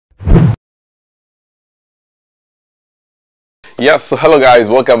Yes, so hello guys,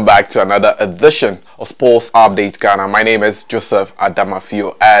 welcome back to another edition of Sports Update Ghana. My name is Joseph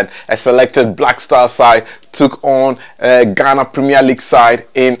Adamafio, and a selected Black Star side took on a Ghana Premier League side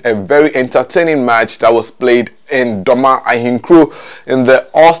in a very entertaining match that was played in Doma Ahinkru in the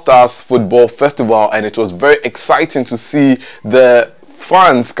All-Stars Football Festival, and it was very exciting to see the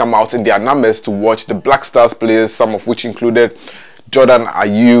fans come out in their numbers to watch the Black Stars players, some of which included Jordan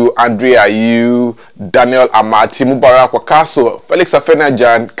Ayew, Andre Ayew, Daniel Amati, Mubarak Wakaso, Felix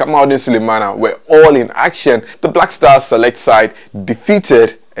Afenajan, Kamaldeen Sulemana were all in action. The Black Stars select side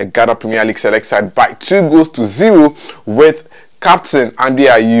defeated a Ghana Premier League select side by 2-0 with captain Andre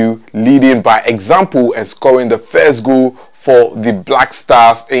Ayew leading by example and scoring the first goal for the Black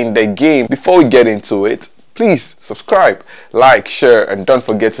Stars in the game. Before we get into it, please subscribe, like, share, and don't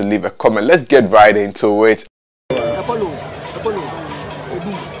forget to leave a comment. Let's get right into it.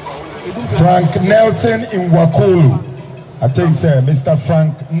 Frank Nelson in Wakulu. I think, sir, Mr.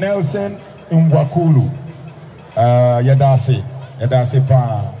 Frank Nelson in Wakulu. Yadase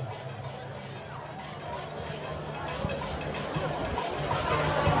pa.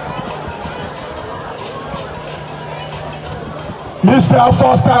 Mr.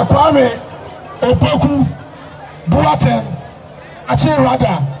 Foster Kwame Opoku Buaten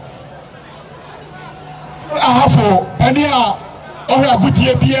Achirada Ahafo Ania Oya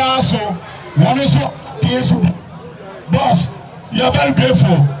Goodyear Bia so one is yes boss, you are very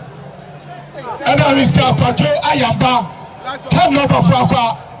grateful. And Mr. Pato Ayamba, third number for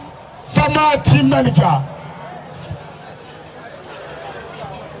our former team manager.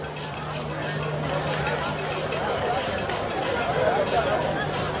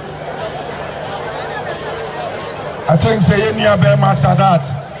 I think say any other master that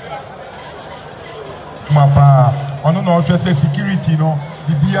Mapa on no say security no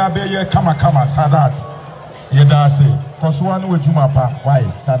the BIA kama Sadat Yedase cause one way Jumapa why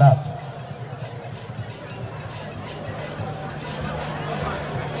Sadat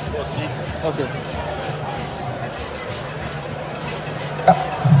okay.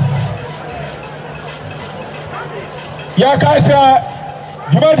 Ya kaisa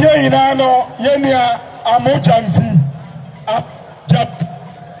Jumadia inano yenia Amojamfi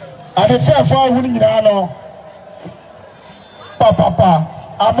and the fair for winning inano Papa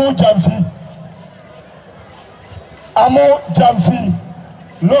Amojamfi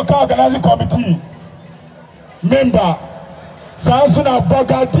local organizing committee member Sansuna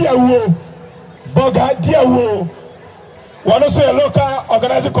Bogadiawo one also a local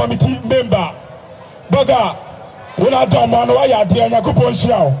organizing committee member Boga Wuna Domano Ayadi and Yakupon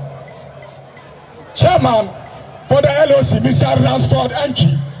Shao chairman for the LOC Mr. Ransford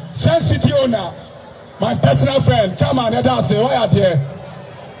Enki Sun City owner my personal friend chairman Yadase Ayadi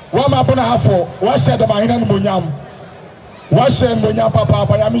one mapona hafo what said the Mahina Munyam what said Munyam Papa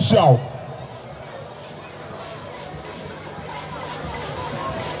Payamishao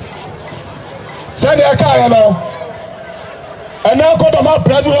said the Akayano and now go to my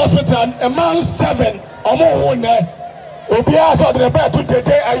Brazil hospital a man 7 or more one there Obia saw the bed to the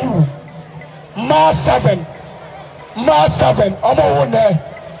day are you Ma 7 or more one there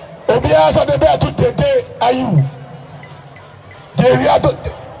Obia saw the bed to the day are you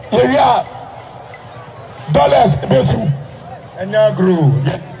area dollars besu enya grow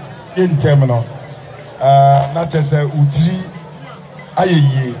in terminal not just utri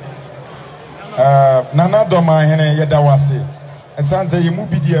ayeye nana doma hene yedawase esanze yemu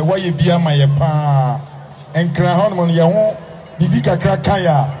bidie waye bia maye pa enkra honmon ye ho bibi kakra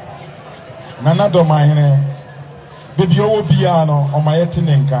kaya nana doma hene bibi owo bia no omaye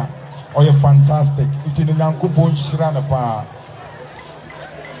tinenka oye fantastic itini nyankopon hira na pa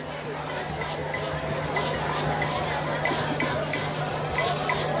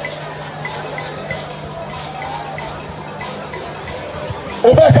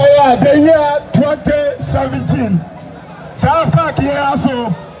Obekaya, the year 2017. South Park year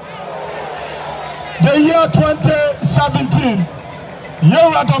also. The year 2017.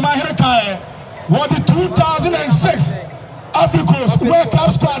 Yura Domahirikae was the 2006 Africa's World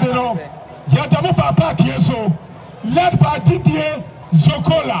Cup squad, you know. Yadamupa Park yeso, led by Didier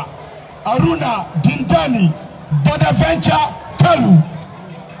Zokola, Aruna Dindani, Bonaventure Kalu,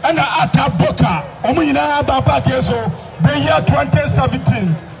 and Ataboka. Omina Park yeso. The year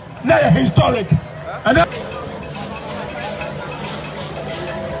 2017, now historic. And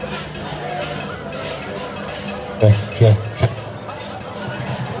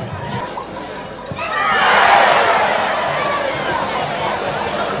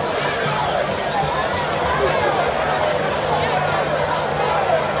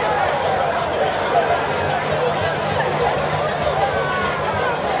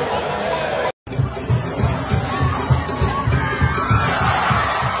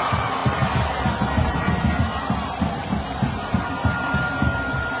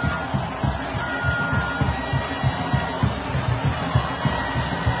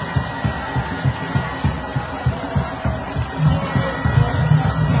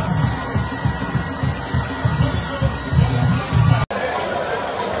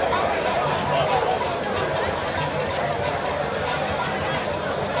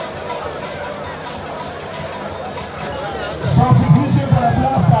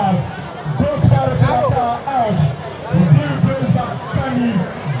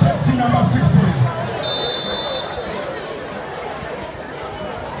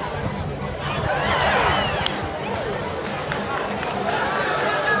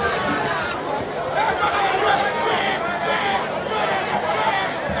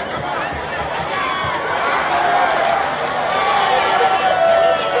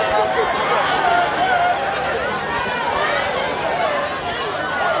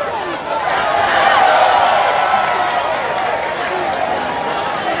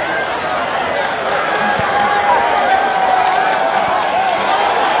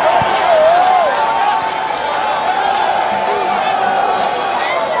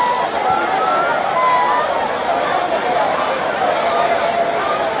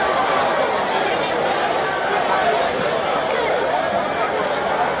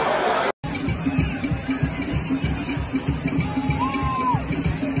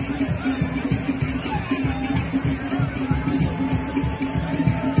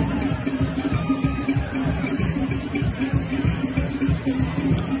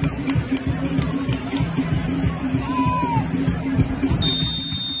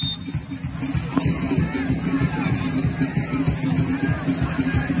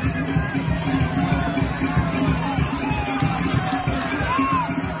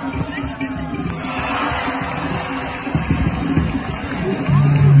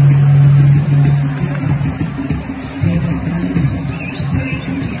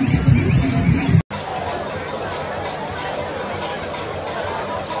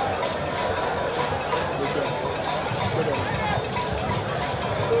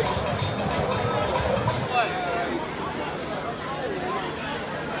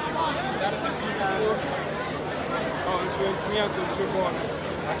Oh, it's me out to the ball.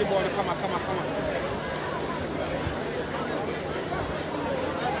 I think ball come on.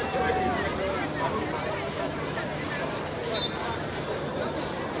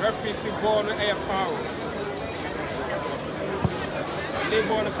 Referee see ball in air foul. They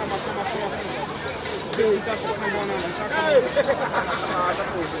ball come on.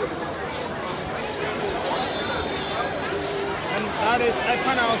 And that is a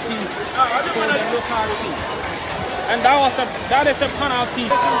penalty for the local team. And that is a penalty.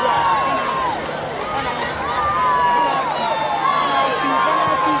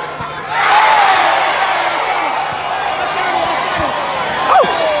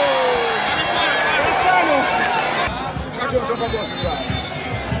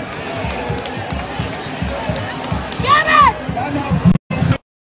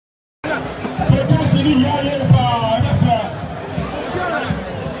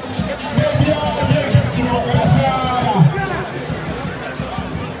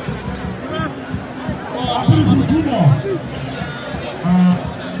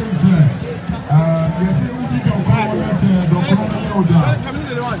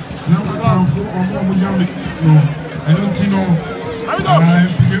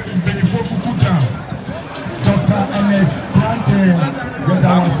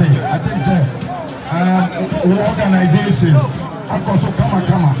 Organization.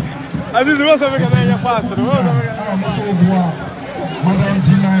 As is the most of it, faster. Madam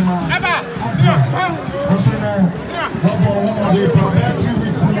Jinaima, also now, they prepare 3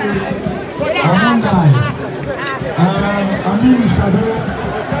 weeks ago. Aminu Shado,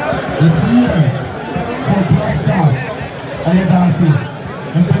 the TM for Black Stars, and the dancing.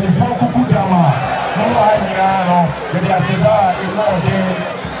 And the Kuku Dama,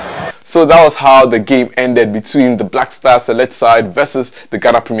 So that was how the game ended between the Black Stars Select side versus the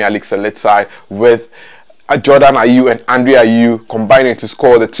Ghana Premier League Select side, with Jordan Ayew and Andre Ayew combining to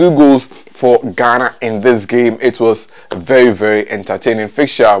score the 2 goals for Ghana in this game. It was a very, very entertaining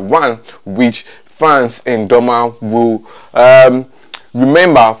fixture, one which fans in Doma will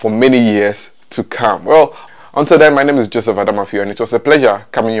remember for many years to come. Well, until then, my name is Joseph Adamafio, and it was a pleasure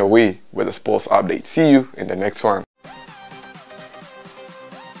coming your way with a sports update. See you in the next one.